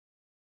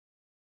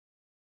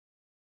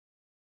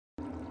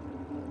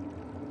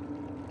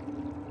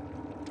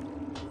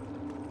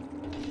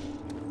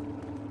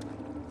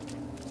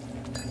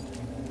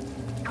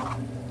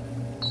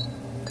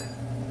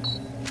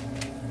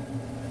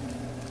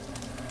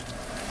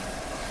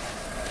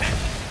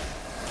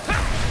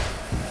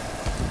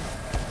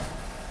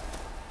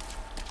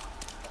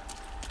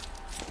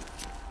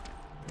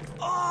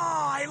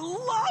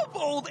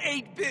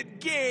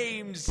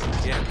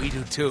games? Yeah, we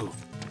do too.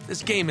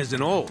 This game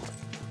isn't old.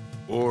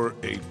 Or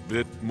a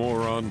bit,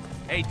 moron.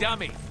 Hey,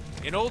 dummy.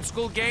 In old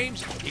school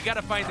games, you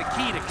gotta find the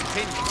key to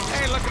continue.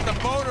 Hey, look at the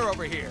boner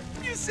over here.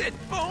 You said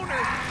boner.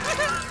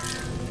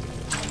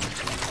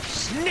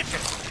 Snip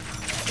it.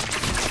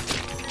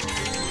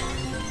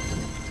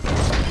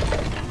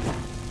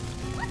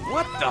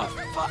 What the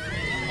fuck?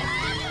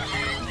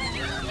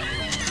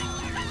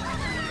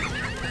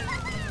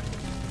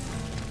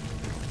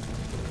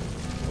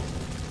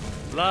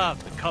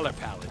 Love the color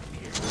palette in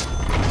here.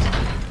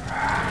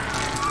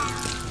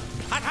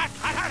 Hot, hot,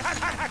 hot, hot, hot,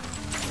 hot, hot.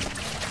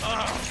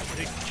 Oh, would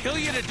it kill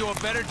you to do a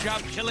better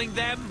job killing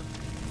them?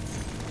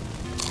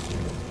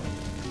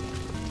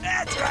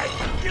 That's right.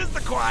 Use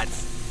the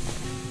quads.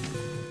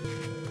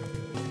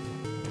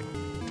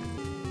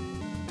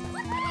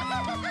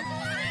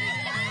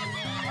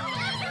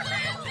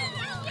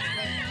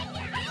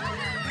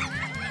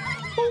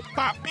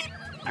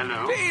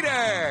 Hello?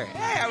 Peter!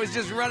 Hey, I was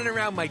just running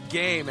around my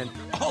game, and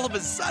all of a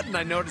sudden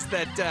I noticed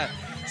that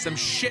some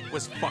shit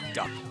was fucked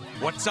up.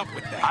 What's up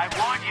with that? I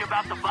warned you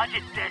about the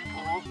budget,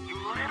 Deadpool. You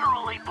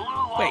literally blew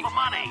all Wait. the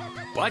money.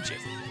 Budget?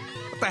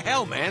 What the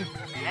hell, man?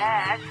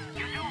 Yes,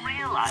 you do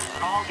realize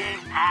that all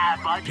games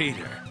have budgets.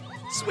 Peter,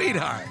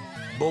 sweetheart,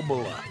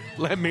 Bobola,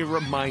 let me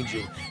remind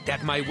you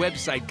that my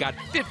website got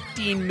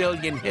 15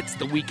 million hits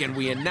the weekend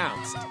we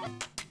announced.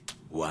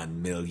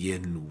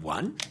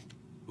 1,000,001?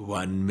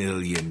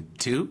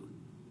 1,000,002?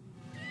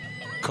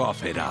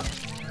 Cough it up.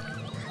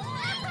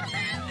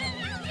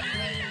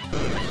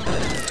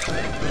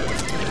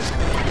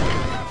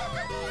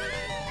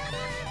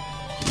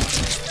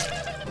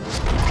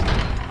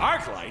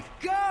 Arclight?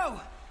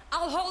 Go!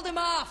 I'll hold him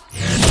off!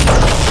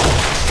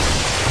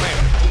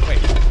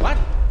 Wait, what?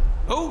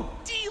 Who?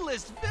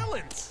 D-list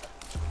villains!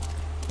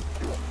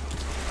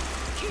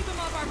 Keep him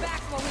off our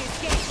backs while we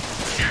escape!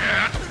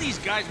 What do these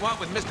guys want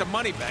with Mr.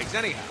 Moneybags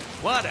anyhow?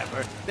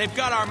 Whatever. They've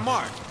got our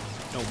mark.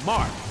 No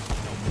mark,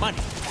 no money.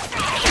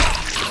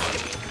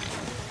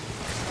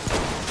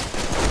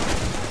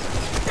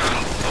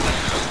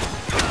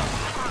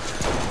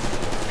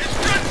 It's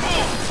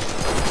Deadpool!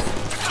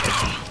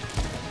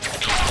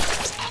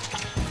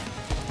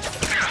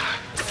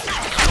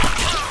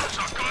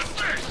 Suck on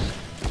this!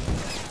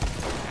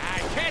 I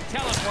can't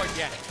teleport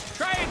yet.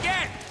 Try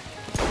again!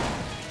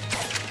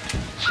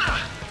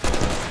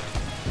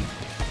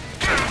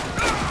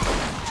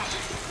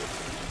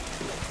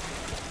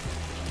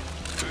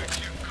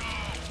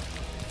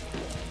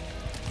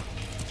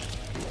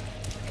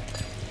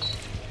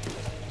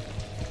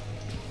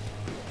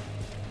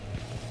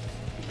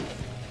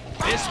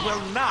 This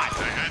will not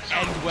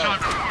end well.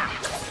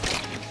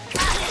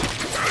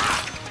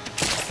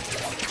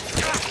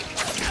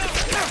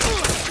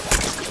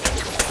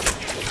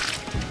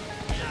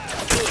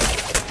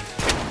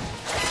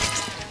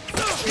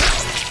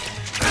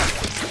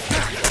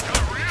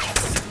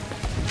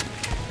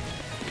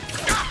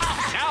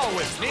 Now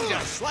with ninja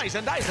slice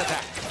and dice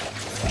attack.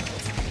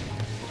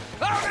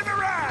 Out and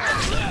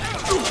around!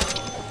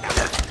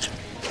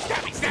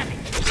 Stabby, stabby!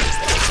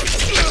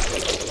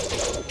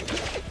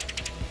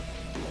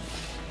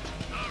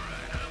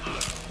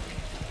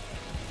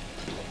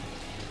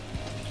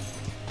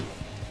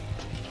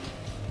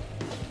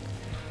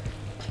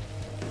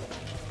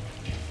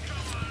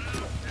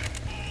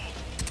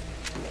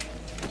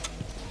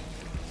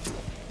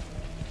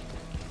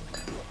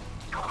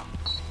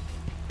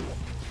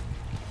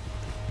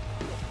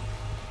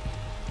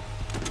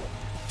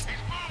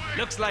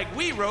 Looks like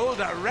we rolled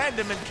a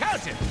random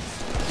encounter.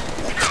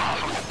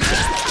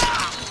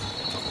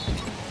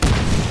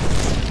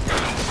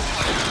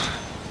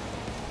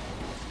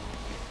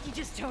 You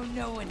just don't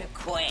know when to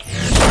quit!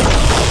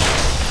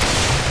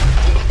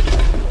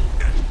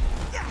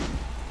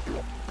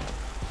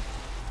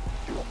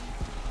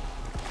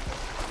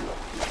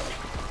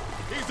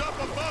 He's up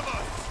above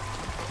us!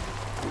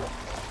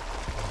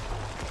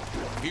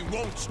 He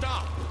won't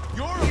stop!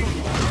 You're above!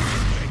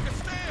 Take a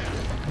stand!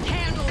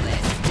 Handle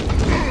this!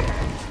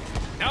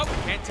 Nope,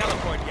 can't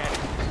teleport yet.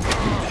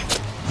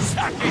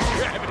 Suck it,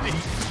 gravity!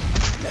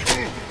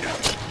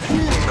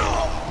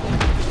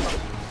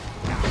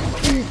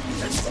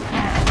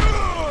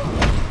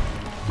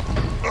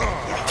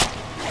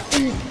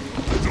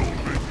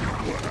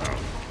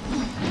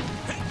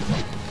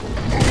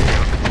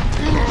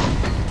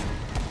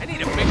 I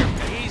need a bigger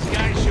these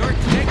guys short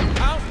take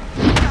out.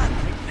 Not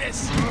like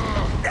this.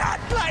 Not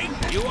like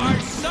you are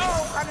so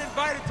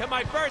uninvited to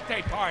my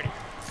birthday party.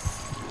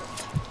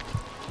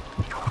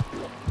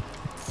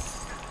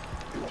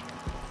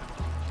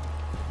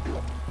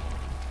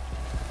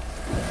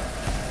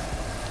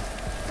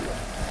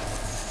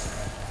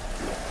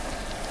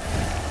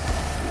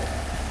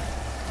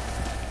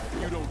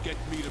 You don't get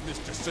me to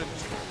Mr.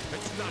 Sinister.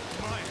 It's not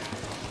my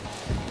house.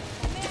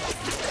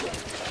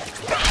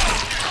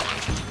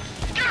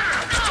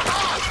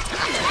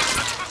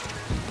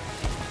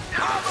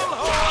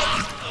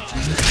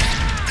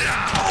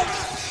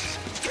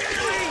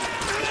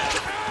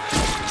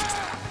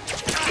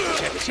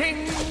 Cha-ching!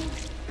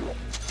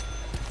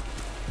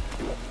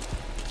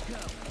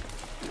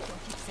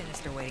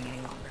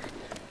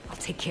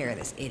 care of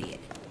this idiot.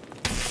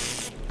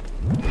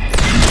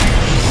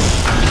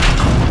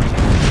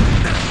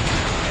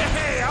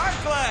 Hey,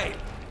 Arclight!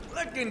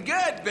 Looking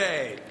good,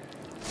 babe.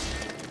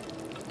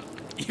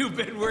 You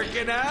been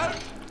working out?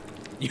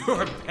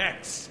 Your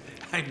pecs.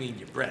 I mean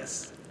your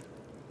breasts.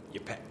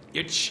 Your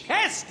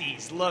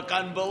chesties look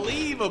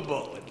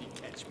unbelievable, if you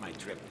catch my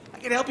drift. I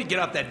can help you get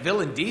off that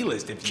villain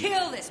D-list if you...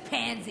 Kill this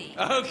pansy!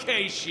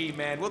 Okay,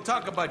 She-Man. We'll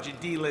talk about your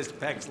D-list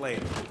pecs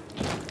later.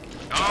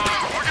 We're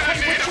gonna Hey,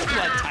 need what's your a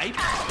blood type?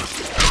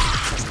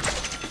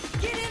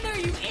 Get in there,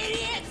 you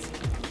idiots!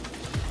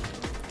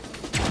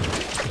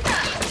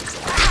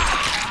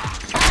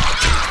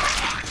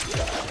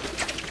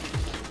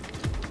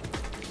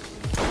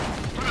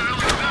 What the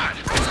hell is that?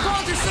 These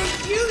balls are so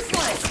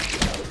useless!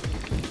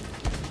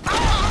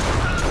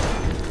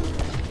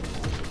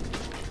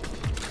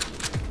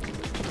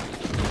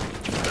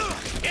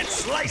 It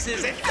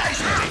slices and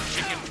dices and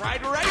chicken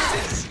fried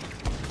rices.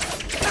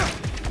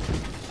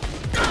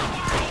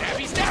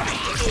 Stabby, stabby.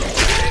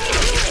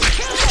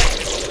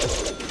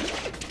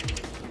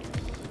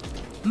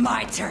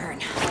 My turn.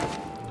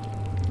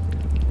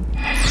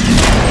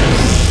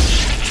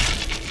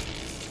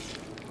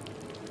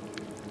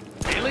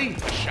 Really?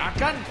 A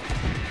shotgun?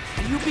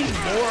 Can you be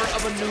more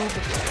of a noob?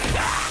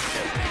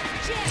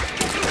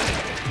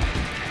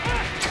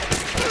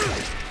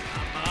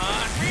 Come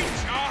on,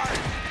 recharge!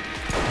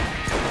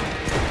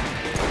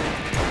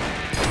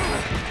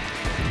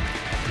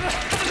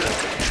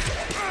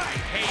 I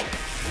hate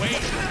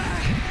waiting.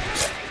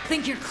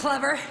 Think you're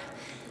clever?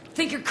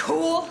 Think you're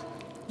cool?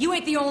 You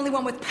ain't the only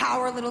one with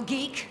power, little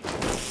geek.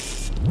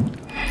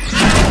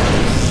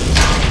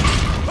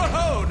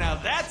 Whoa, now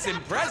that's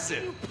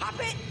impressive. You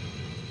puppet!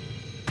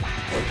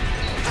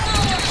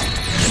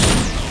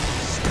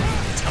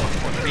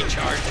 Teleport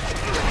recharge.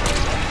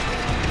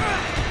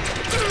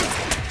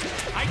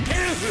 I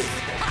can't.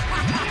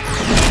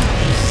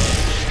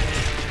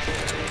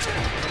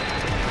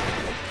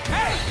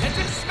 Hey, does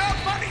it smell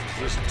funny?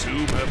 This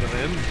tube have an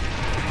end?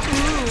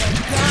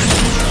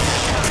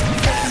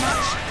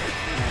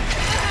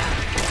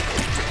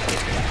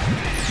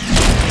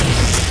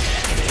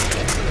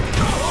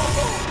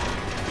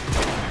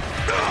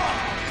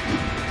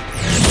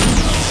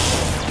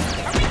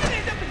 Are we gonna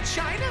end up in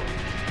China?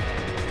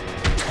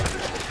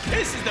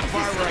 This is the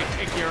part where I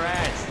kick your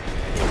ass.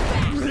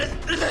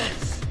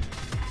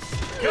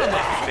 Come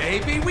on,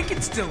 baby. We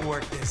can still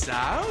work this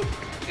out.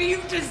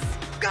 You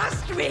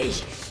disgust me!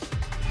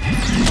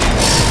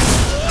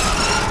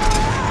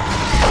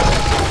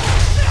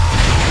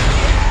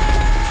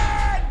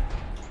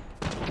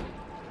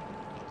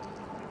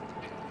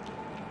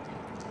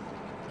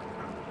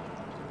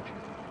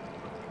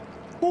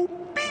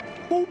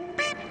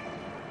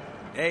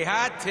 Hey,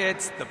 hot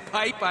tits, the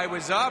pipe I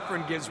was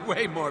offering gives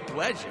way more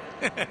pleasure.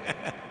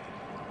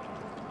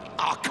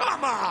 Oh,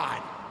 come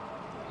on!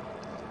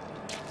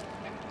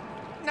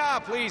 No,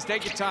 please,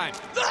 take your time.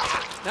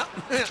 No,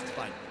 it's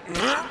fine.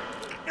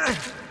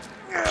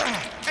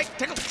 Hey,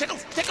 tickles,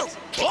 tickles, tickles!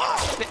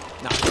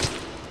 No.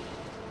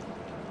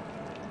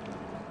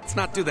 Let's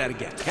not do that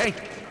again, okay?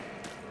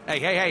 Hey,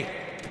 hey, hey.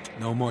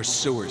 No more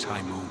sewers,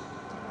 High Moon.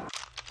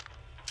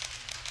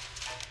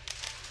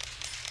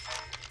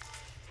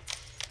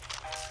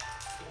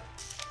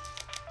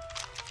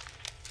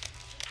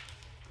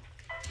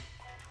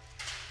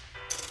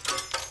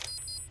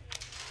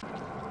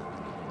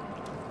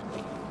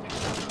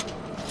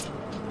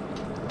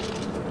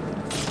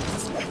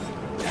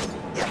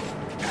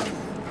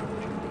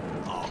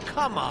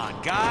 Come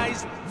on,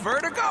 guys.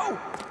 Vertigo?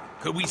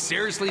 Could we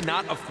seriously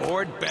not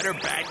afford better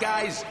bad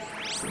guys?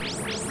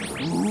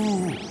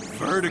 Ooh,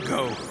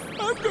 Vertigo.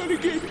 I'm gonna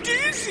get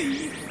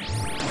dizzy.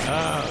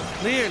 Oh,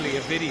 clearly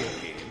a video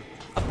game.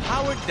 A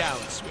powered down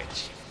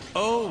switch.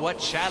 Oh,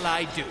 what shall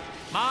I do?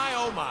 My,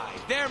 oh my.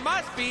 There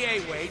must be a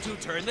way to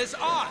turn this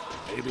on.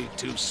 Maybe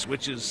 2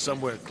 switches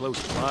somewhere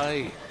close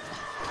by.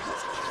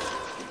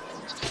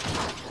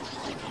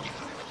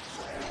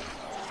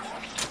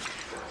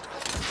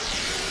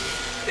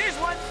 There's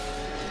one.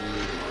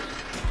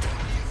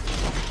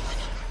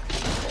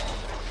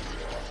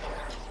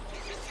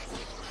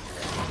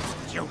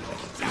 You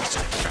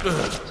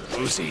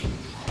Lucy.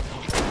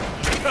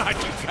 God,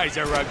 you guys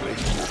are ugly.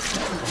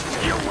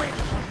 You win.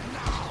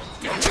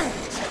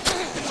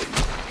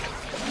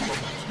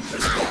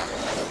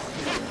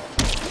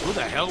 Who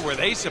the hell were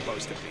they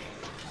supposed to be?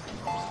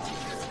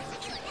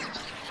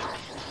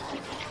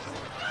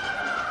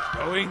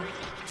 Going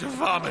to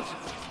vomit.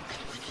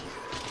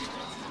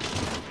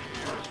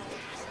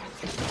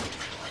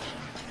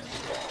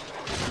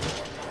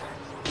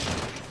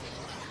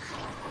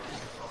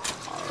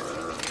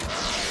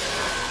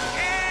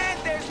 And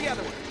there's the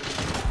other one.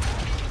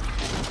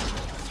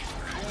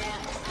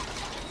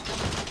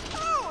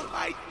 Oh,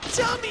 my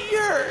tummy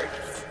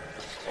hurts.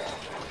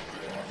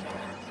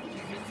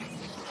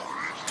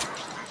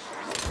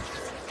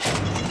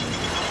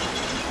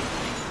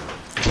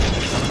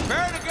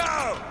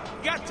 Vertigo!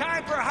 Got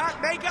time for a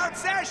hot makeout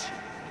sesh?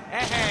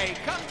 Hey,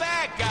 come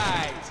back,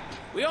 guys.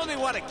 We only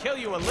want to kill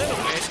you a little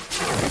bit.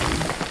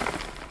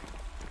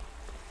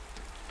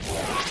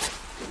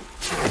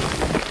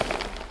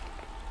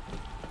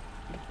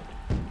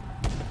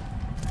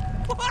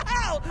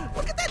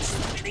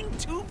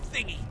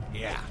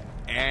 Yeah,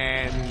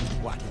 and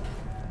what?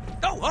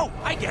 Oh,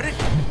 I get it.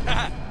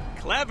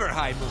 Clever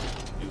high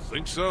move. You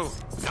think so?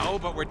 No,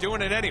 but we're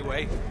doing it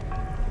anyway.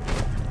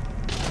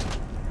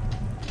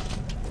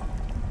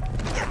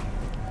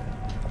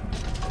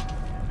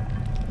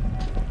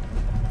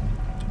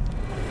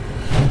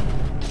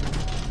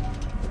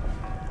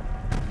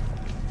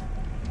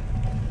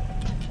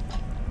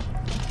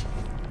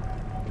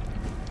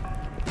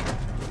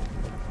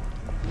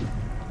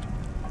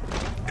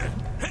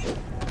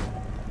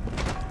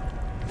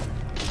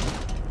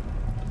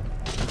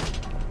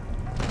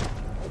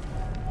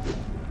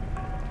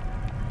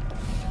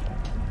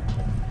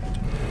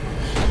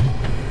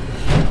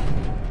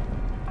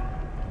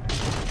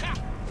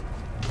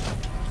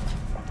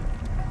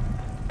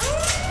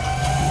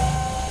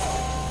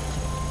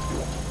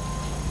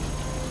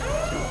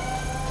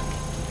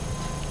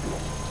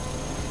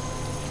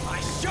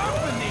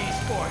 Sharpen these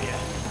for you.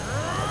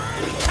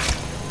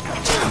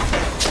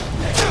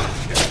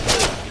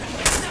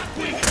 Not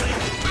weakling.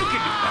 You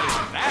can do better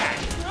than that.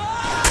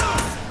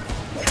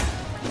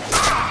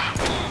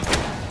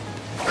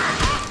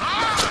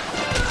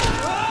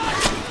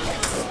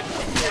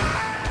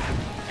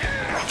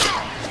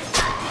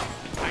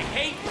 I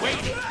hate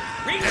waiting.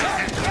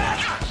 Recharge.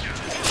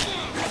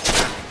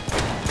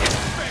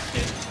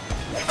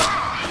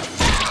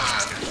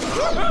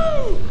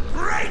 Woohoo!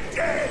 Great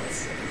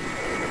dance!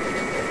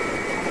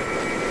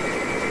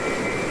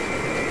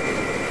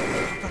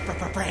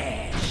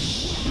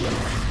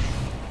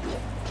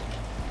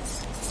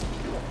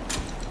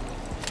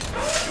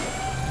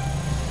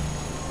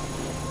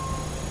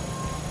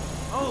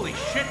 Holy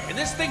shit, can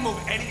this thing move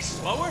any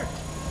slower?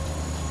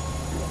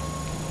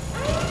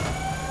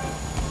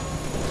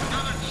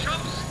 Another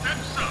chump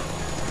steps up.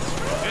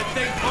 Good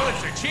thing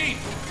bullets are cheap.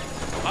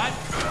 But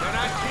they're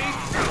not cheap.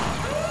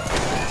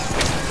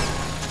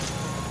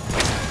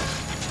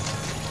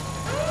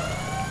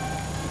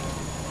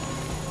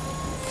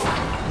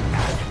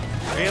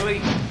 Really?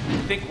 You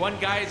think one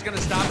guy is gonna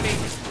stop me?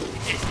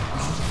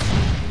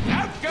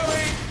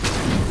 Outgoing!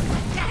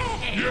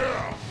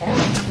 Yeah,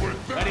 argue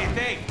with that. What do you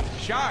think?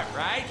 Sharp,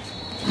 right?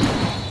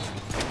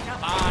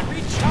 Come on,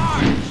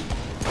 recharge!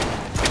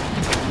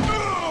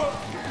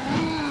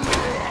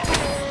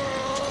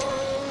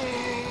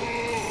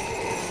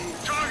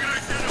 Target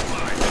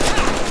identified.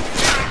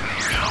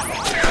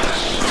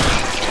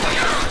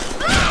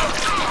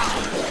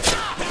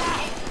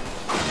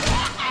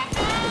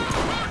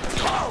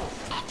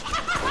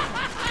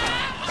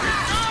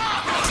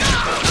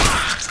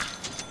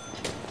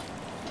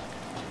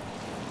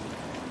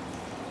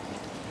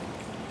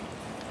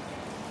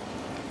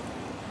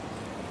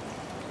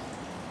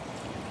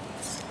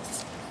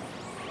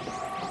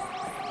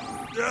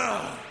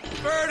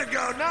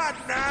 Vertigo, not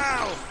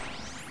now!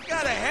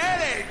 Got a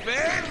headache,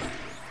 man!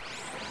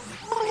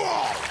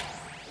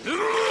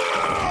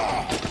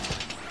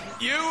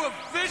 You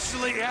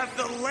officially have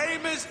the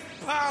lamest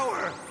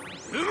power!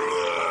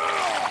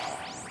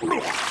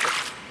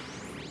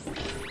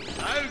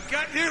 I've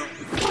got you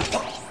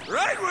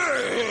right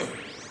where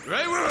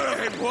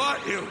I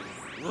want you!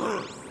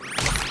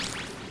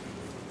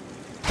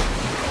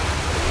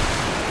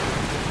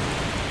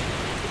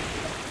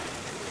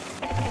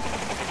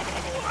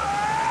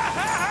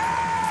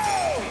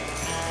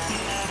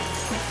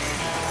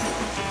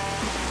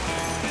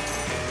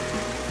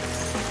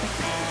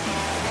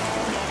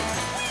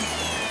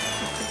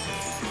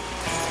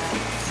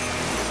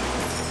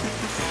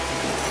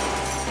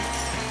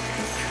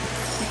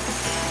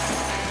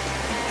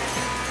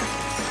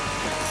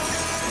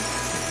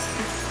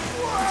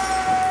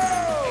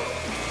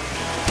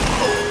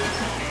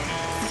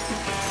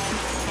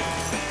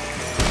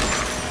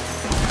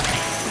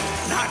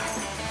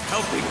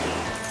 Helping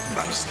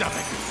my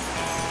stomach.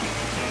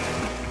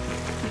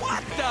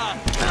 What the?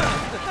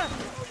 Oh,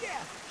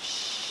 yeah.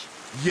 Shh.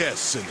 Yes,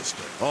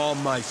 Sinister. All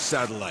my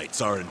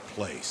satellites are in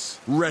place.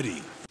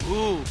 Ready.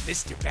 Ooh,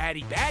 Mr.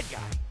 Batty Bad Guy.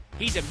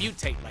 He's a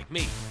mutate like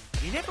me.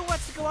 He never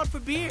wants to go out for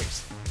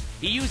beers.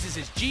 He uses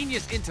his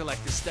genius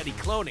intellect to study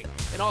cloning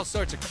and all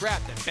sorts of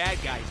crap that bad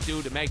guys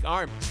do to make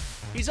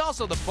armies. He's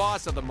also the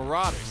boss of the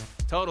Marauders,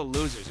 total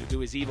losers who do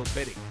his evil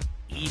bidding.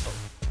 Evil.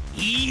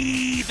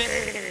 Evil!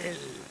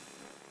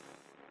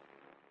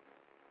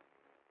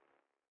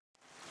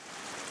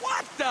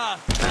 What the?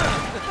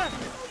 Oh,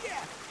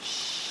 yeah.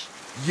 Shh.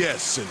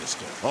 Yes,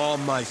 Sinister. All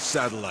my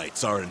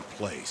satellites are in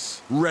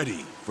place.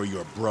 Ready for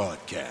your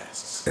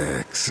broadcasts.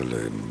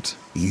 Excellent.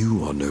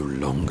 You are no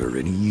longer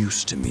any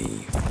use to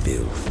me,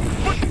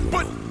 filthy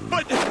human.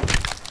 But...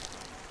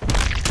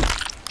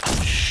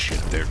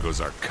 Shit, there goes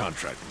our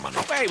contract money.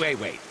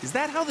 Wait. Is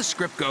that how the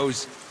script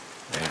goes?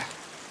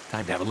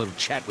 Time to have a little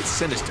chat with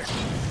Sinister.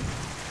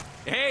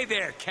 Hey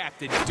there,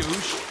 Captain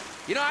Douche.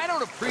 You know, I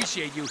don't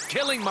appreciate you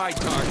killing my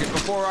target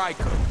before I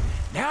could.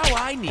 Now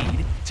I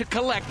need to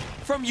collect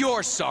from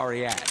your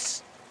sorry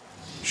ass.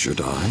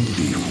 Should I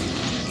be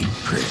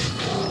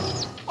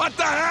impressed? What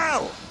the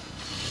hell?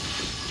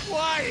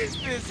 Why is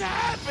this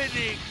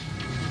happening?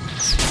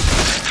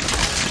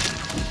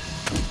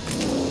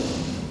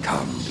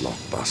 Come,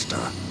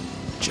 Blockbuster.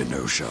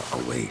 Genosha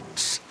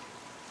awaits.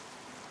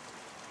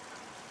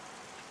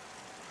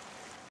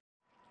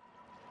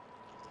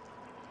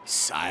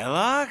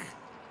 Psylocke?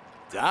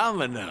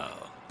 Domino.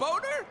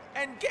 Boner?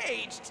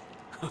 Engaged?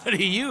 What are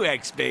you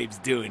ex-babes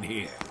doing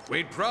here?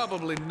 We'd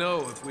probably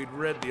know if we'd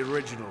read the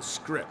original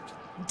script.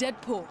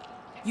 Deadpool,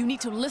 you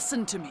need to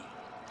listen to me.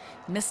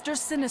 Mr.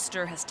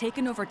 Sinister has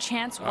taken over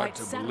Chance Hard White's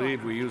to satellite.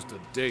 believe we used to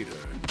date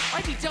her.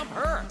 Why'd he dump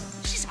her?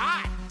 She's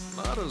hot.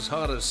 Not as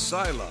hot as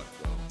Psylocke,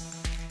 though.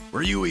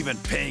 Were you even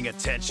paying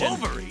attention?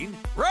 Wolverine?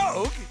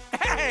 Rogue?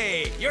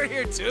 Hey, you're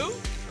here too?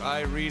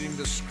 Try reading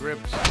the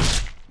script.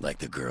 Like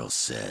the girls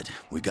said,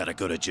 we gotta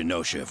go to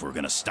Genosha if we're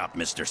gonna stop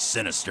Mr.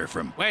 Sinister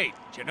from... Wait,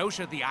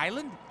 Genosha the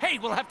island? Hey,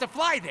 we'll have to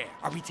fly there.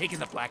 Are we taking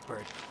the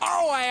Blackbird?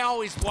 Oh, I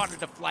always wanted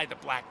to fly the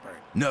Blackbird.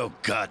 No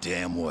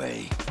goddamn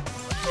way.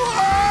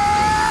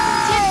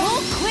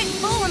 Deadpool, quit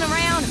fooling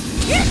around.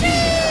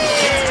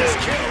 Let's just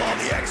kill all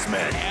the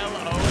X-Men.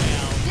 LOL.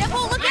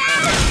 Deadpool, look out!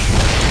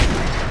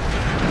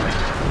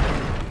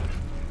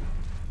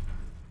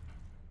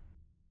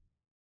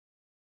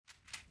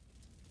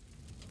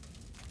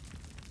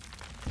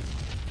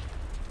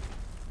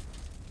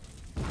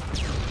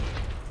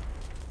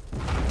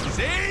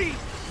 See?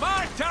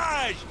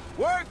 Montage!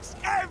 Works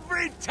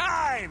every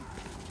time!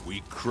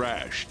 We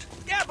crashed.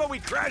 Yeah, but we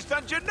crashed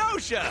on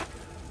Genosha!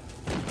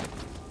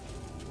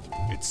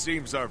 It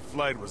seems our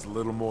flight was a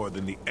little more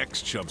than the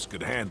X-chumps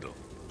could handle.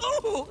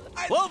 Ooh,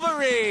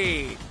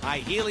 Wolverine! My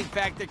healing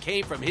factor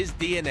came from his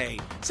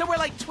DNA. So we're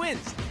like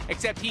twins,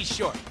 except he's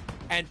short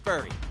and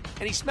furry,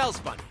 and he smells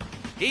funny.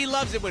 He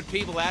loves it when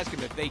people ask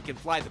him if they can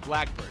fly the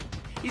Blackbird.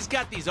 He's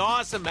got these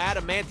awesome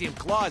adamantium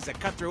claws that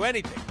cut through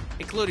anything,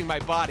 including my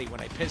body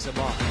when I piss him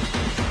off.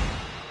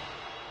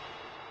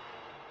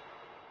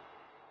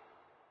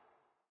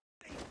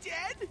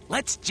 Dead?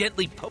 Let's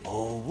gently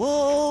Oh,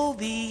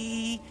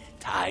 Wolvie,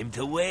 time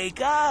to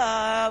wake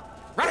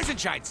up. Rise and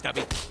shine,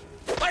 Stubby.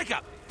 Wake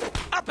up.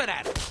 Up and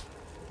at it.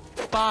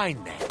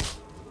 Fine, then.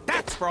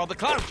 That's for all the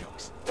clown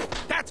jokes.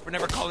 That's for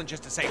never calling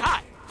just to say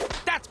hi.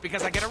 That's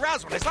because I get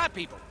aroused when I slap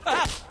people.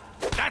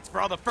 That's for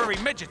all the furry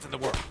midgets in the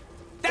world.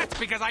 That's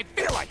because I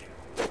feel like it.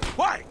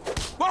 Why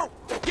won't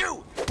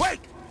you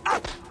wake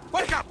up?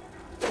 Wake up!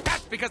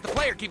 That's because the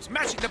player keeps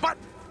mashing the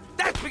button.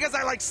 That's because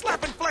I like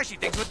slapping fleshy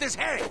things with this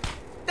hand.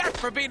 That's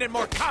for being in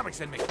more comics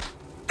than me.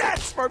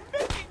 That's for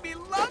making me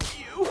love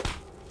you.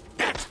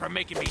 That's for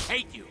making me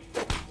hate you.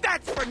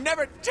 That's for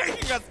never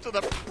taking us to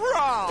the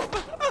prom.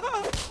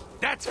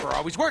 That's for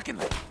always working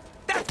late.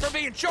 That's for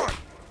being short.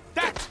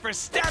 That's for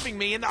stabbing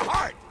me in the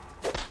heart.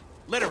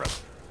 Literally.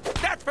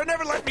 That's for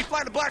never letting me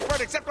fly the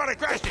Blackbird except when I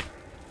crashed it.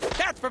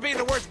 That's for being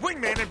the worst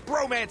wingman in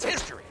bromance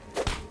history.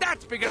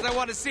 That's because I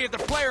want to see if the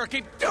player will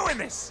keep doing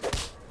this.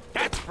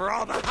 That's for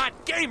all the hot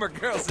gamer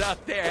girls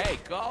out there. Hey,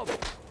 call me.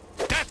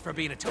 That's for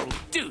being a total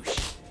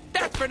douche.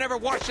 That's for never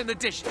washing the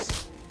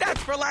dishes.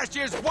 That's for last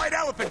year's white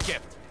elephant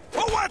gift. Who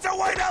wants a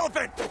white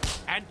elephant?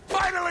 And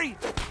finally,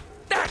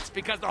 that's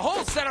because the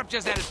whole setup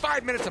just added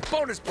 5 minutes of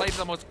bonus play to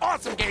the most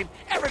awesome game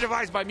ever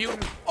devised by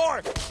mutant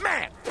or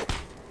man.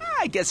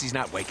 I guess he's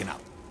not waking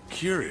up.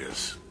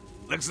 Curious.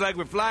 Looks like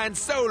we're flying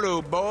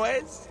solo,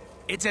 boys.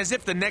 It's as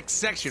if the next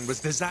section was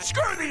designed.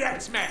 Screw the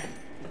X-Men!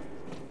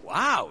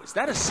 Wow, is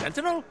that a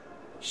Sentinel?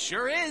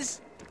 Sure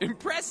is.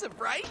 Impressive,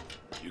 right?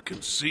 You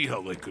can see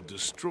how they could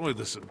destroy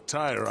this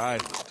entire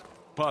island,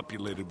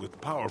 populated with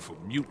powerful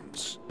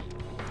mutants.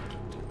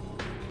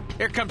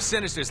 Here comes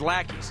Sinister's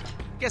lackeys.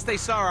 Guess they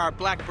saw our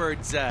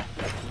Blackbird's,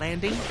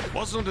 landing?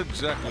 Wasn't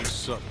exactly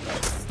sudden.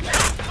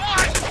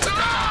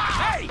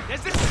 Hey,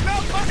 does this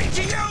smell funny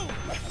to you?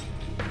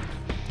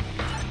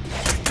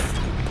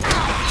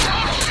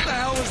 What the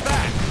hell was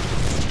that?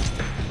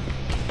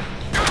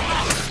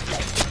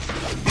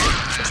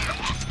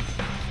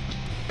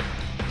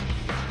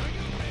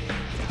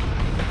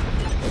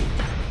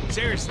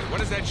 Seriously,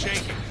 what is that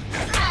shaking?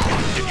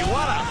 If you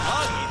want a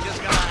hug, you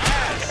just gotta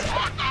ask.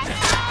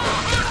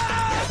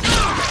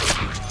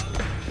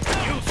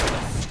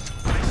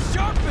 Useless. I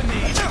sharpen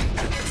these.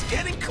 It's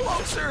getting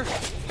closer.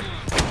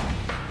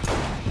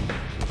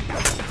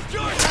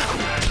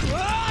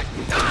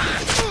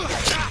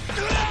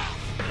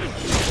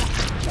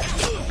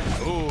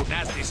 Ooh,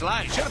 nasty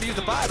slide. Should have used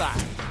the bye-bye.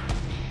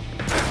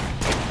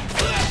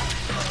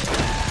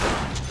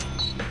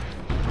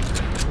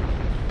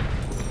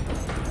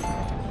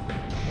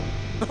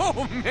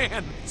 Oh,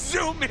 man!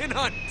 Zoom in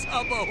on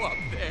Tubbo up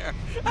there!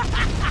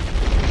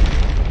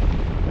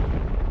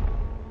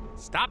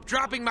 Stop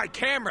dropping my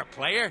camera,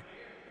 player!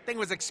 That thing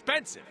was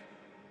expensive.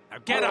 Now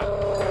get up!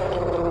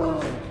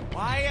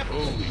 Why am...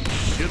 Holy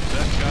shit,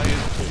 that guy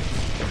is big.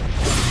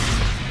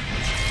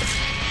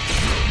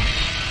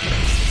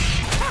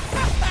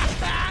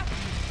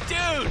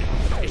 Dude!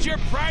 Is your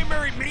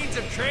primary means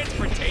of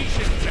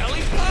transportation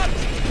belly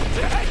flops?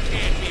 That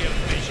can't be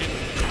efficient.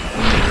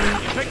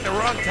 You picked the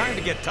wrong time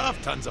to get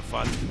tough. Tons of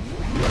fun.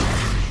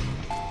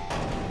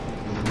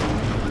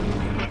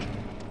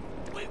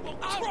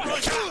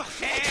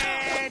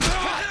 And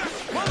cut!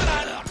 Hold it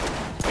on!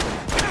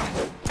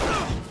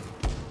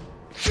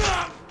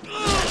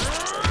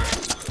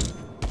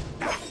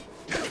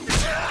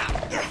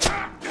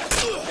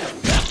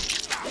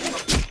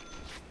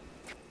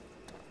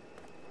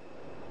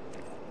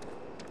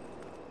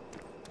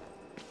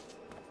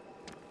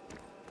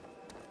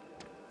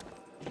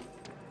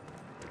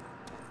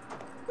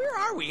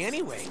 are we,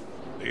 anyway?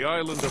 The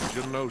island of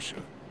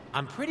Genosha.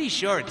 I'm pretty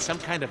sure it's some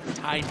kind of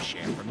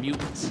timeshare for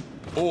mutants.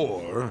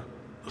 Or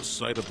the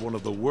site of one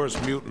of the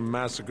worst mutant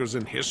massacres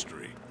in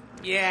history.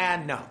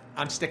 Yeah, no.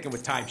 I'm sticking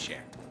with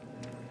timeshare.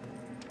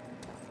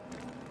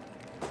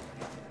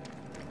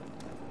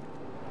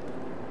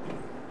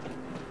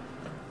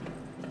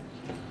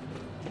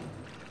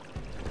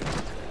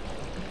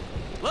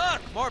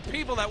 Look, more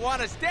people that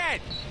want us dead.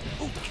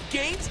 Ooh,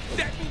 games?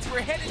 That means we're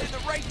headed in the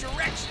right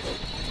direction.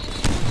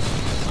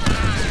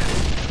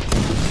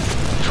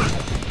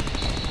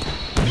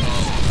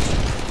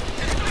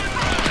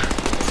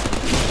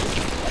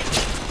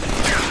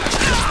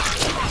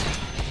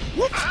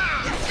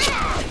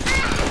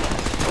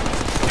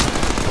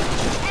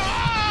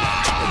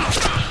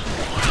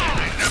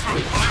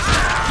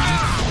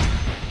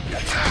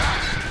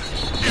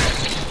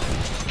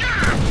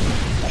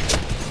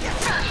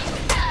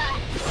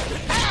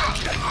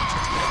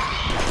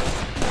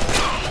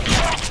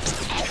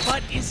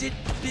 But is it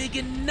big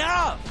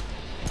enough?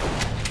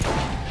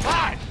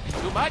 What?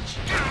 Too much?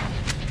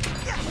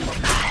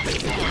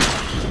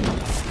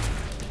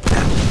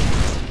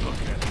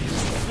 Look at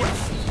this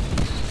weapon.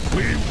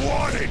 We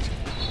want it!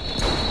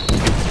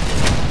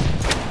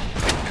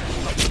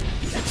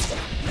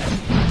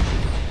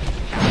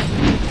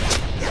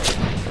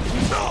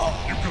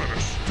 You're gonna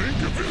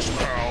stink of this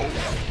now.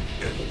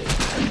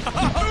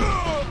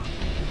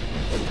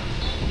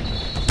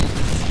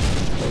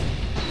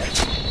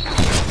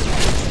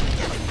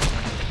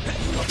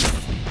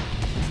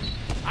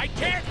 I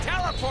can't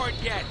teleport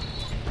yet.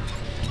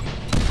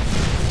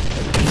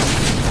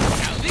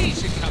 Now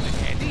these should come in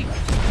handy.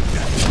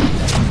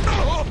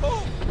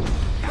 Oh!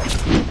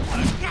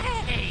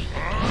 Hey!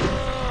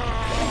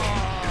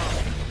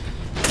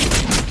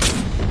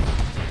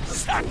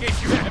 Suck it,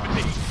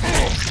 gravity!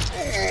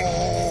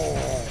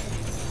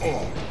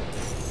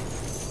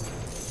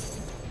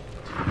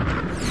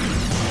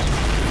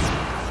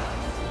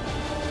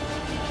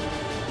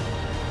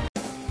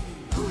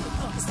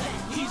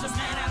 He's a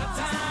man out of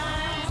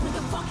time. Who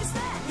the fuck is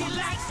that? He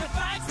likes to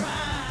fight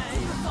crime.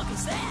 Who the fuck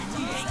is that?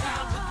 He ain't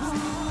got the cool.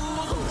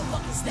 Who the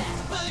fuck is that?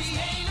 But he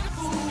ain't a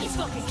fool. He's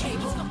fucking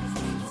Cable.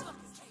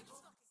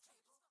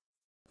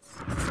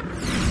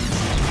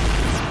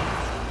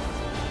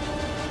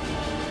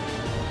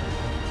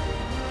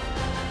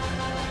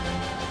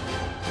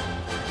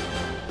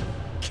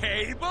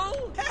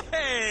 Cable?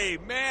 Hey,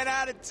 man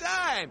out of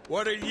time.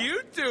 What are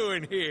you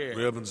doing here?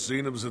 We haven't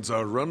seen him since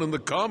our run in the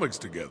comics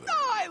together.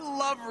 Oh, I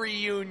love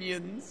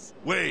reunions.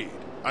 Wade,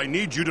 I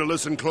need you to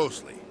listen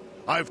closely.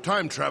 I've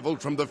time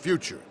traveled from the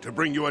future to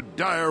bring you a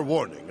dire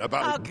warning Oh,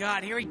 about...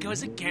 God, here he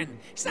goes again.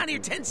 He's not here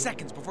 10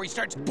 seconds before he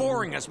starts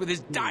boring us with his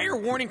dire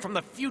warning from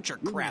the future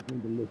crap.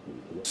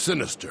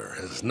 Sinister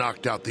has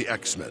knocked out the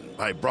X-Men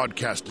by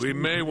broadcasting... We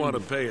may want to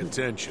pay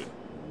attention.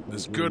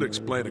 This could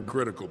explain a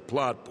critical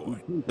plot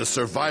point. The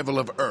survival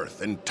of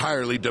Earth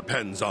entirely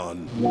depends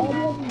on...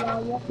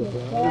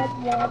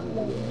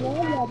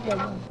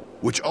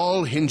 which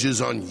all hinges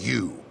on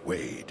you,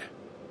 Wade.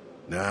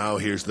 Now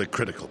here's the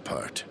critical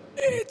part.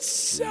 It's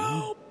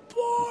so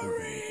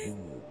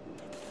boring.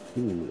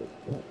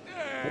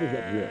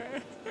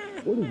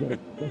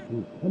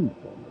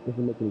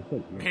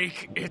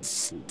 Make it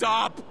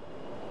stop.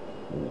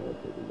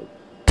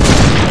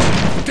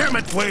 Damn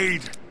it,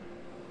 Wade!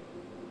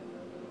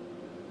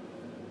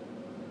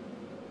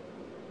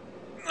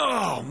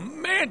 Oh,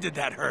 man, did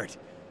that hurt.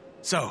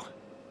 So,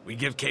 we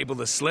give Cable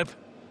the slip?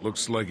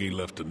 Looks like he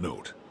left a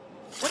note.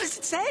 What does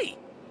it say?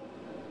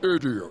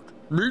 Idiot.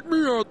 Meet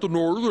me at the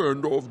north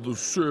end of the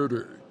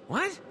city.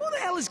 What? Who the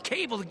hell is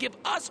Cable to give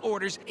us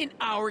orders in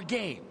our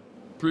game?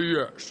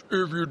 P.S.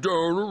 If you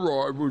don't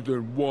arrive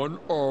within 1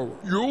 hour,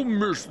 you'll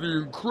miss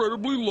the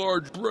incredibly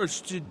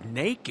large-breasted...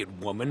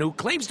 Naked woman who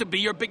claims to be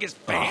your biggest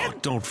fan? Oh,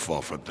 don't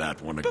fall for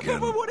that one But again.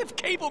 what if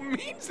Cable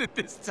means it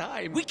this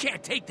time? We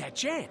can't take that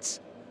chance.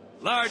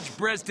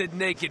 Large-breasted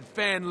naked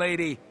fan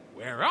lady,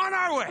 we're on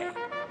our way.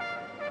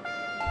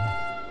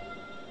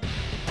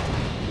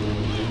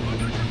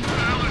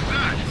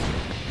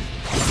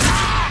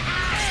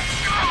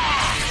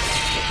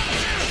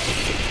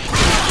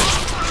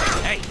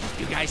 Hey,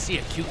 you guys see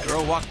a cute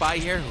girl walk by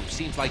here who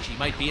seems like she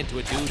might be into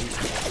a dude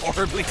who's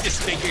horribly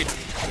disfigured?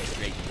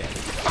 Great day.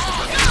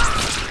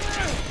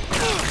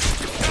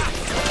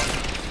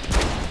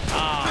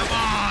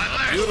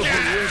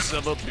 Beautiful use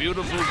of a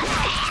beautiful...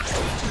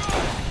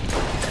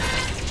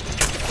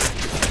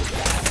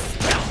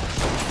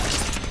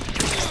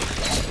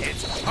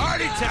 It's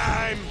party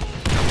time!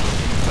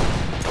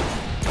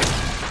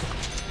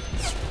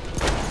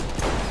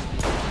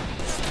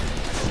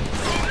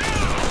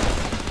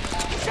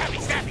 Stabby,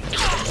 stabby!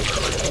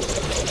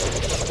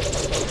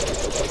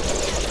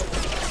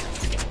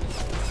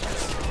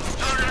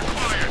 Target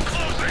acquired,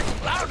 closing!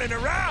 Loud and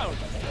around!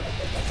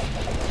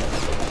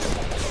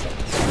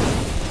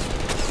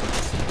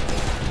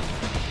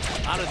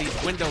 A lot of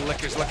these window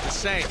lickers look the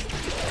same.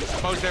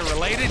 Suppose they're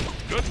related?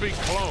 Could be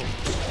clones.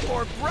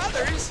 Or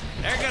brothers?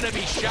 They're gonna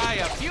be shy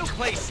a few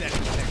place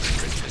settings next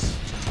Christmas.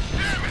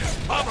 Damn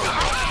it!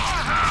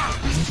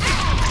 Bubble!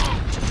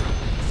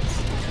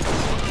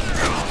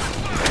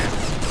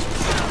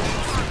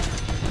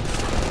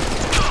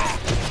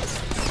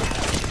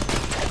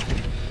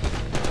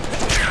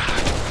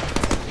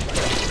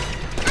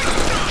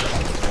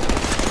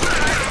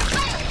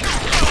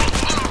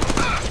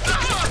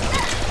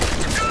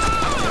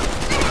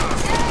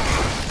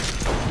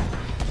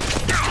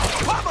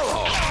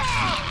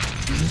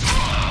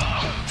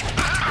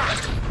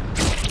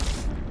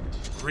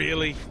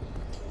 Really?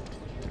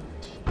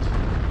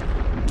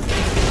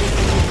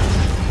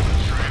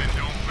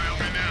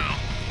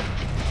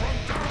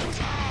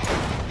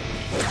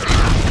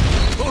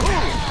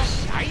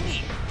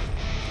 Shiny!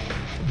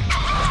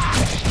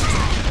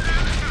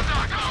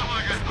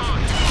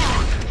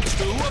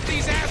 Two of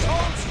these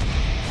assholes?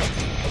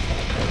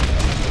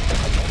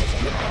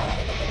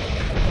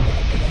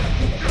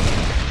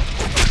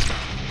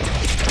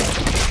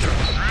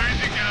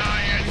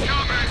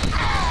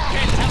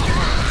 Can't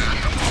teleport.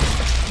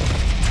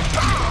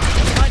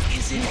 What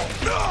is it?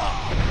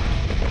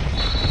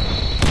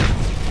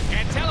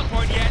 Can't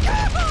teleport yet.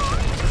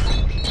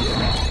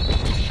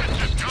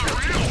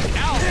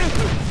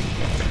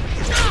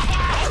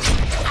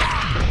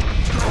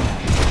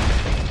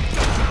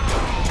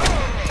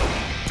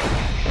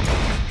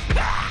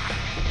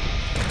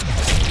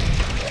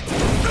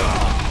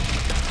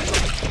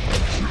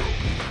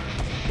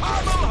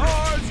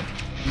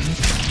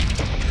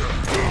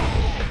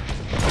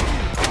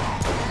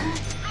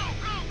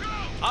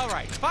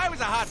 Alright, if I was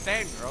a hot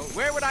fangirl,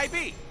 where would I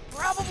be?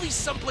 Probably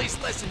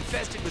someplace less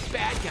infested with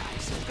bad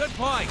guys. Good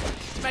point.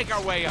 Let's make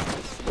our way up.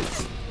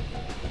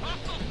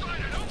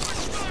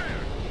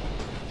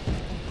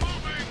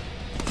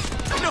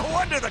 No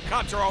wonder the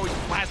cops are always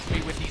blasting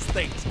me with these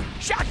things.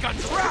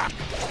 Shotguns rock!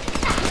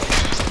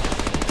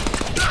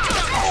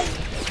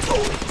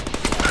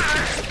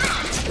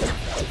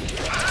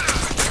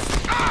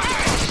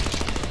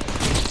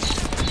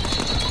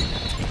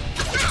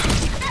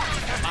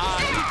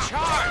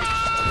 Recharge!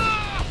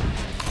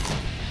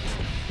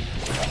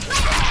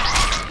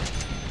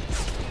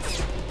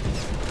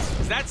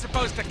 Is that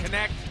supposed to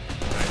connect?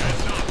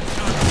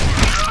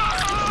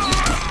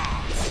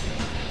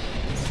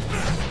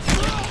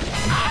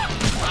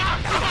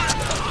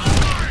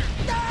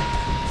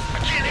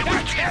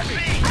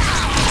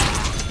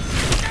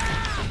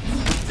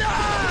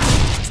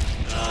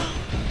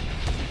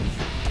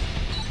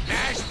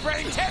 Mashed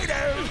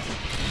potatoes!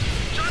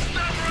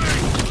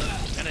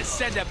 Gonna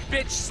send a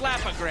bitch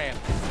slapogram.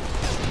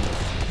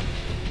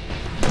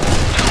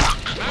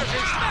 Smash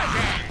it, smash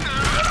it!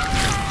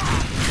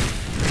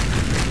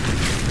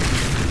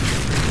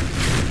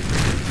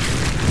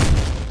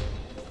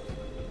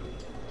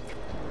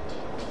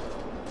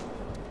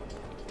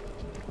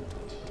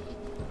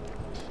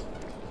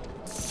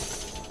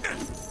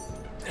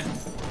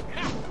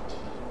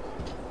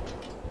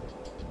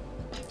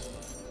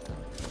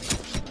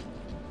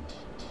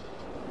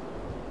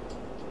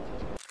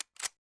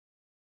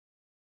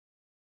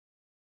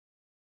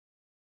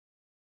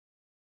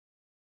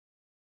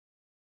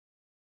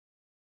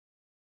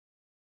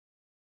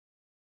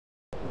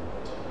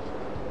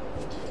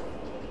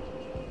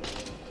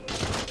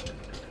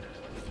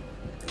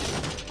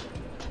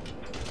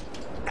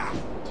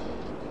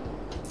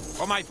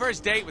 For my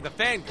first date with a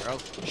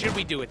fangirl, should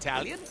we do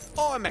Italian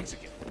or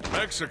Mexican?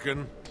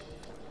 Mexican?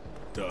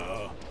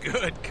 Duh.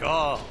 Good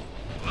call.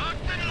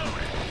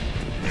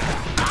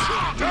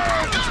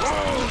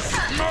 Deadpool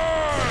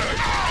smash!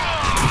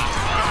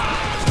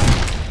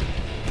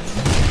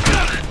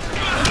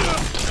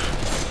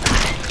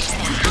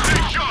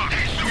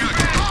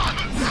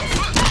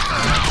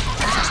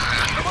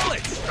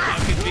 Bullets! How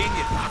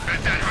convenient. I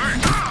bet that hurt.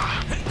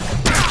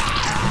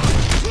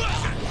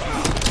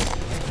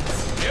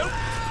 Nope.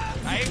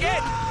 Try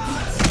again.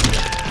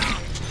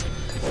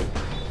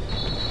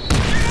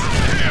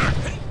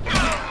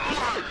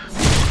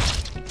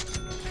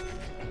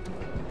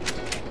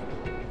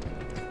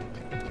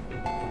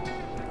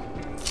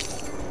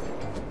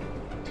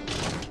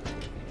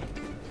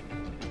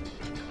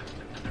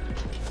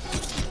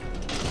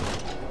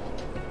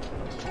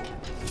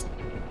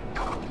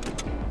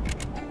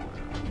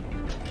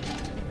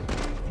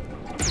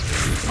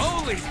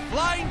 Holy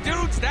flying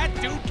dudes, that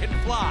dude can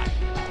fly.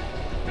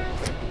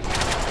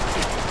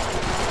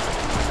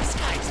 This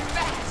guy's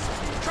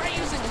fast. Try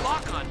using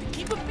lock-on to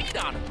keep a beat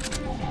on him.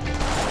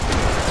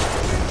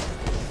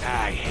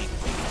 I hate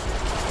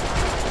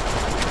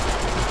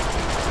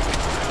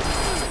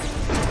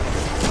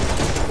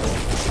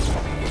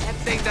that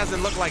thing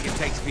doesn't look like it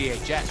takes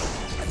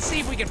VHS. Let's see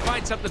if we can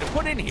find something to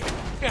put in here.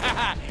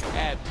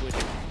 Put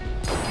it.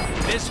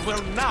 This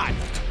will not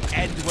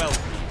end well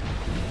for you.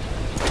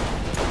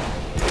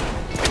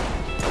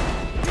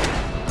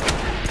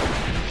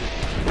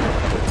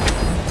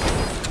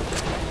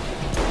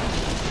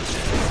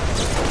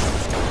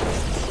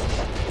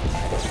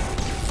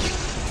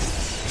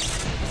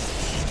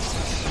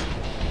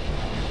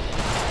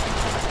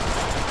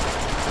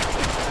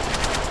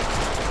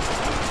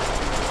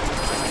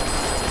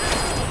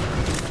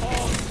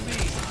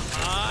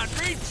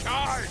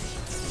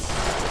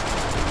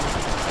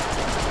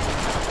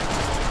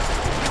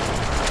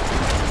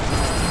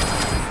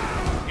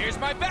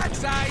 My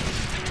backside!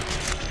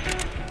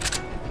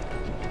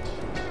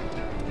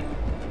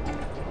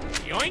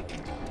 Yoink!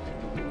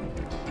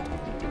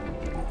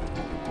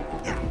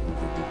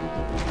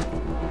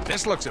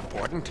 This looks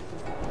important.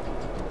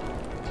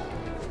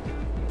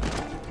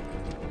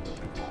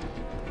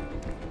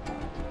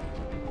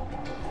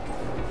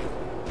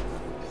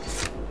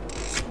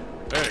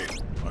 Hey,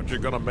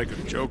 gonna make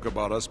a joke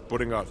about us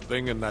putting our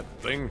thing in that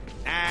thing?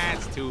 Ah,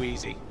 it's too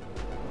easy.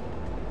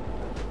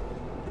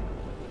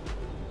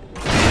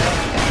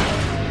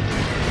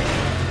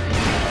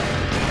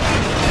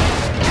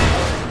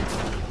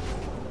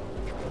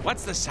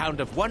 What's the sound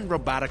of one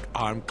robotic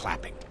arm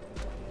clapping?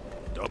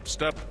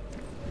 Dubstep?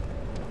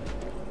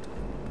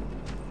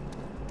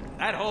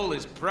 That hole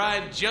is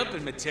prime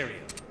jumping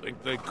material.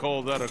 Think they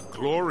call that a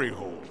glory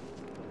hole.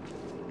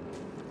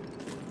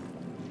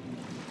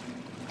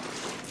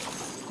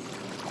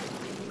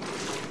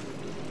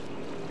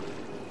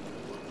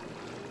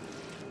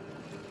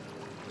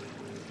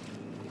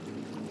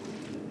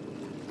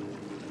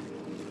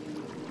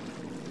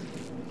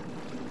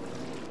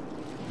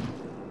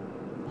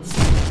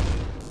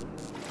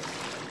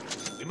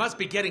 We must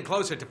be getting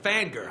closer to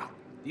Fangirl.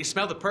 Do you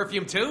smell the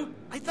perfume too?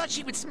 I thought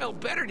she would smell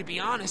better, to be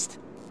honest.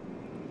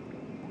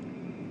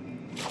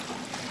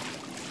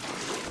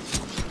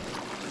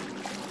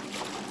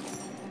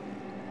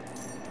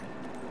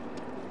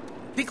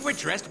 Think we're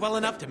dressed well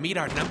enough to meet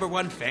our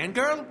 #1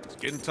 fangirl?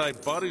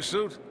 Skin-tight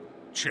bodysuit?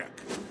 Check.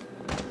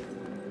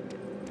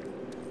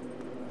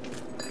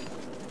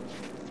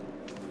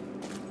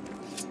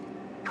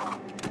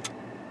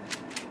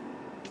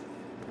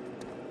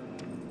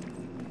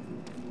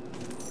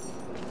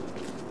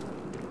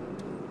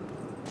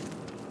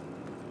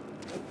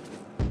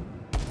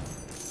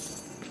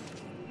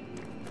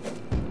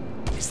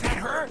 Is that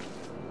her?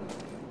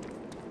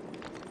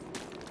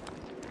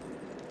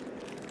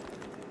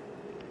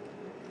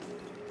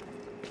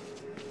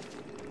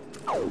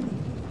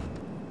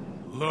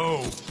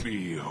 Lo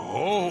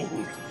behold!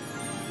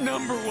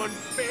 #1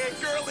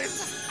 fangirl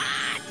is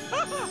hot!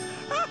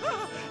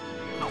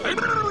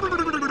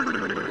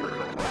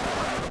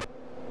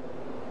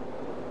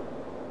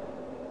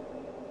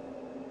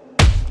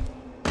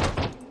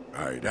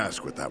 I'd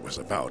ask what that was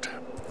about,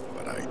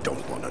 but I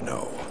don't want to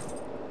know.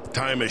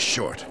 Time is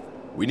short.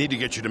 We need to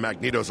get you to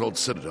Magneto's old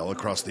citadel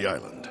across the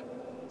island.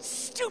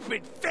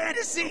 Stupid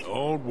fantasy!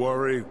 Don't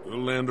worry, we'll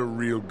land a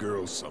real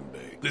girl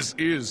someday. This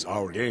is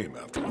our game,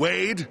 after all.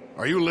 Wade,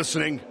 are you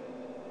listening?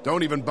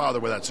 Don't even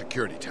bother with that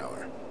security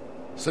tower.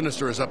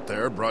 Sinister is up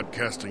there,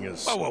 broadcasting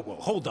his... Whoa,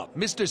 hold up.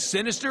 Mr.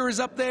 Sinister is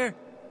up there?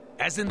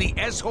 As in the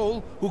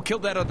S-hole who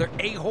killed that other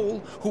A-hole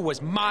who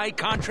was my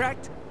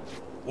contract?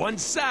 One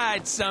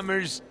side,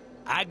 Summers.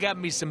 I got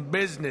me some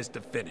business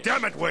to finish.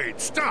 Damn it, Wade,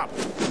 stop!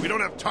 We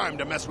don't have time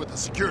to mess with the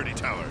security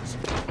towers.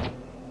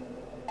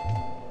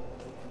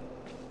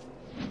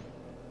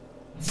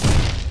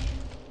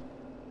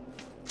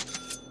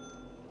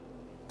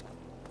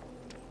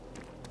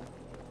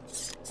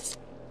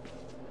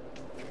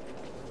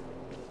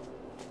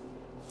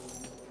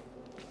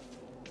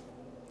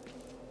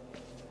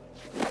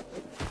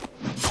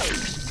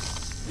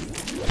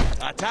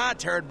 Ta-ta,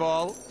 turd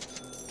ball.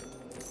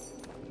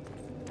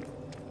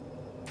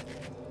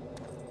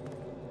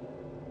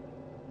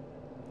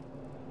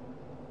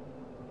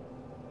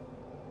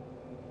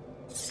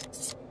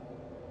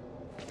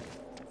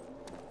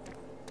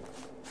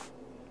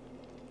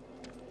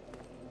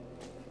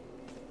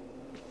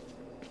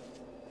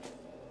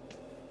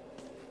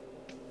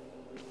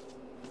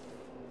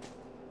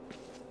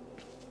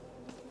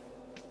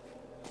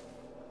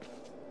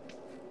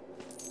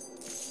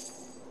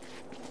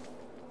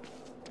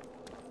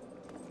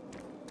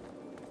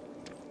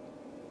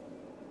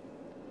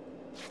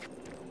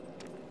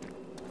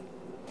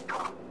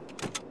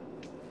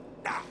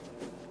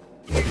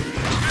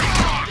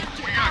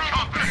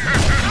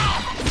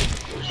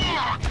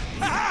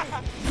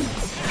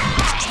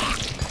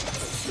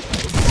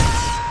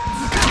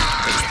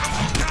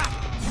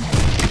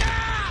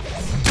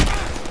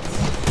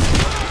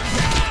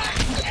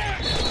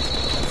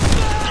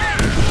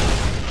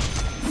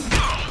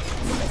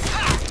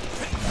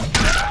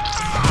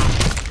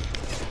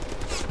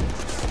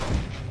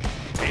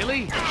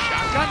 Really?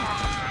 Shotgun?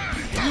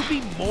 Can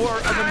you be more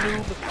of a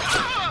noob?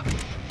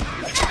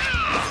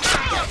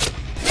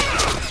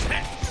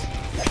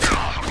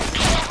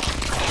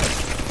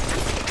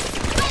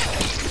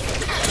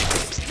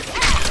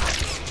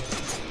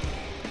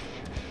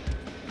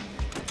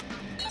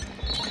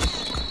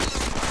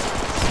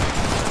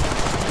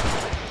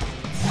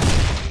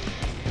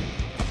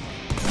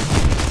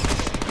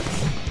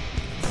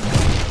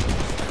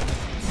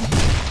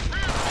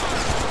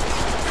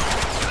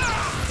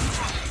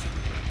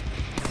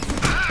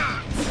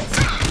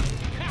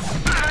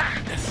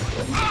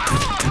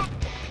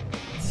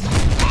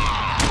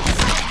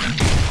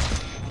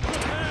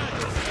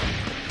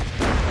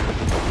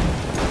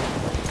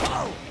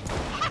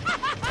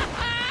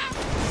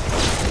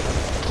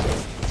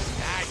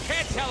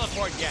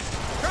 Yet.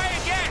 Try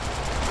again!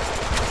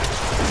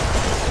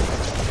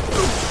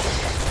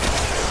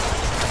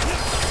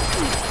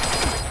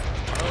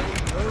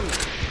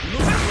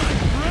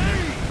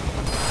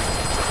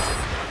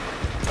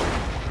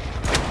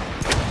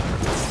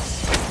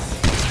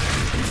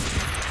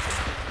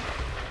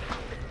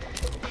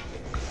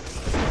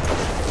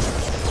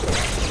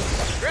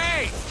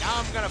 Great! Now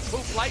I'm gonna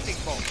poop lightning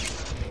bolts.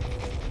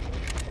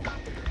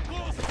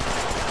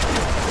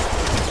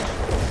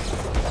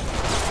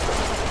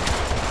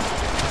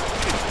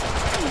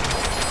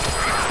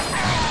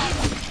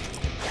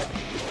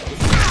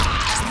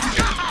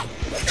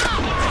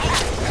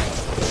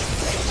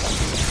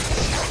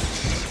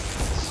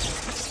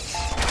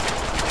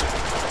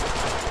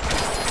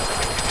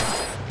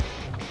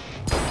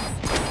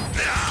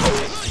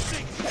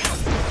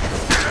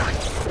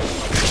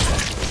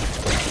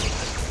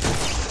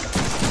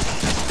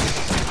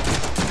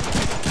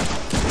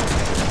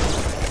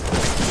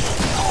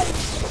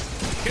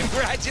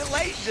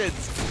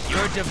 Nonsense!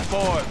 You're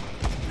deformed.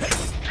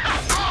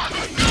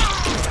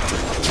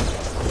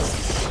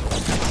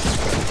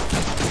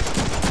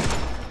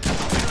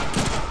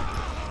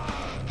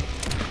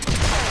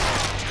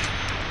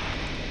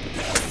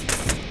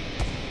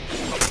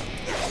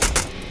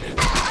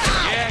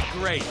 Yeah,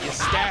 great. You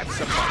stabbed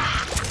somebody.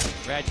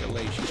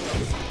 Congratulations.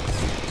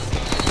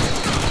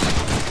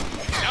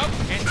 Nope,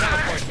 can't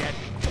teleport yet.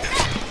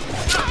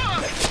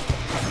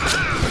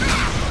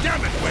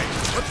 Damn it, Wade!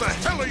 What the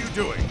hell are you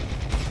doing?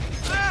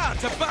 Ah,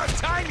 it's about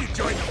time you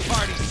joined the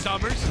party,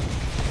 Summers.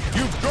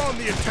 You've drawn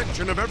the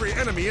attention of every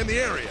enemy in the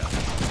area.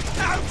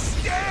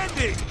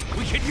 Outstanding!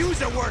 We could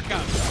use a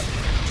workout.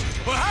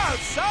 Wow,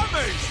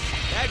 Summers!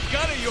 That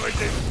gun of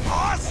yours is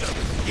awesome!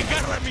 You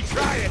gotta let me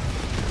try it.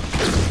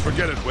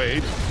 Forget it,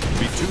 Wade. It'd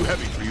be too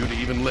heavy for you to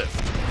even lift.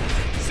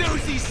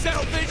 Susie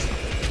Selfish!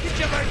 Did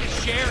you learn to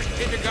share in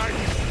kindergarten?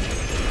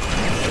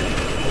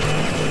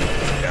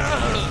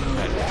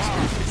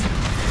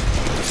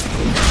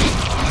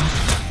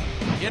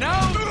 You know?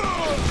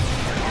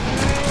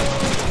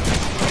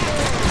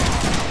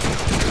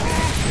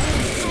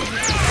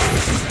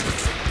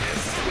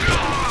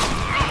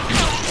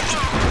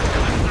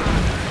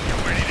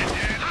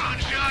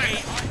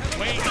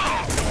 Wait.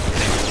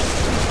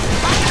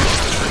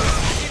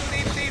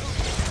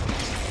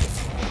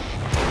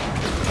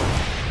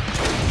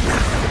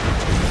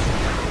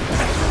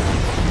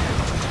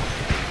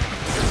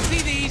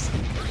 See these?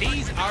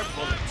 These are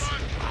bullets.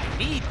 I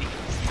need these.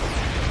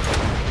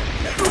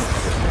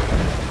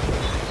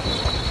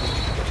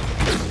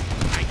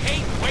 I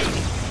hate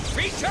waiting.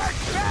 Recharge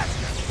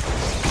faster!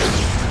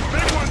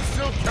 Big ones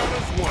still count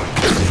as one.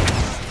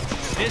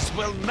 This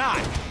will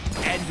not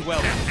end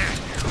well.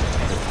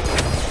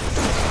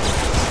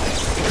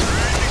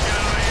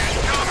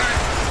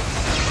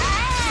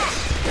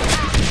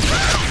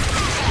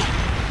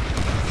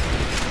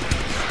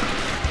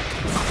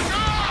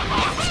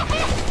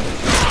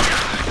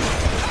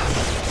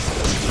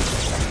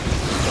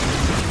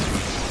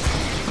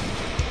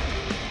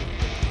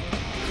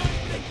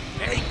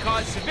 They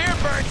cause severe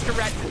burns to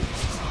retina.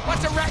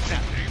 What's a retina?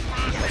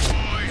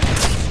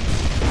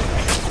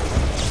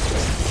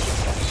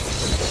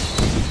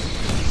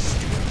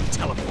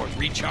 Teleport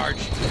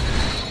recharge.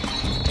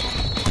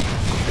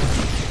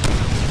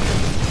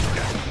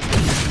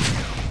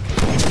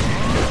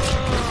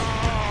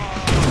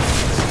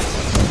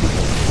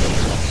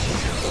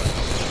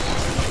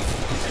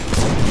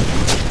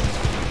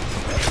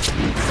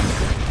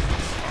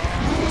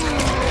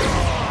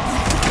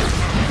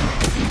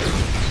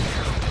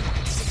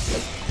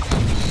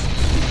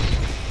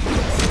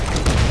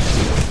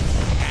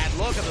 And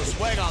look at the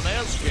swing on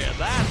this kid.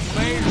 That's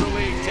Major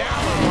League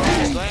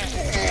talent right there.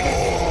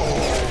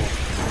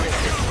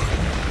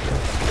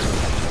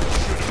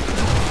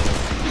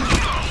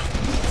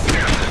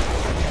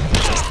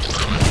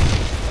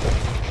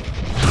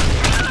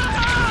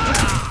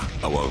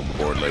 Welcome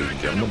aboard, ladies and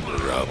gentlemen.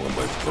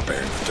 We're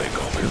preparing for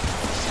takeoff here.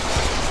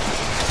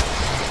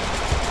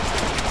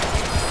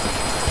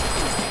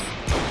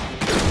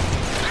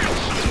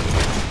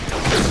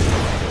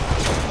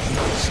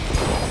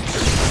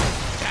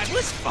 That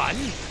was fun.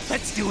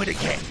 Let's do it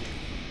again.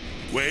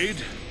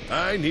 Wade,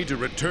 I need to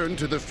return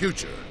to the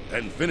future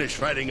and finish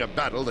fighting a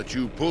battle that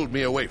you pulled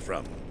me away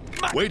from.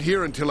 Wait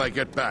here until I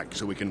get back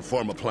so we can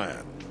form a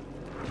plan.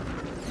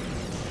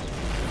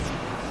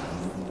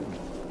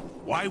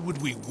 Why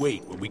would we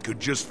wait when we could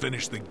just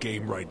finish the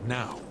game right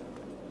now?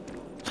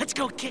 Let's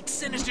go kick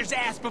Sinister's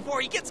ass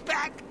before he gets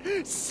back.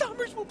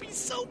 Summers will be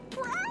so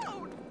proud.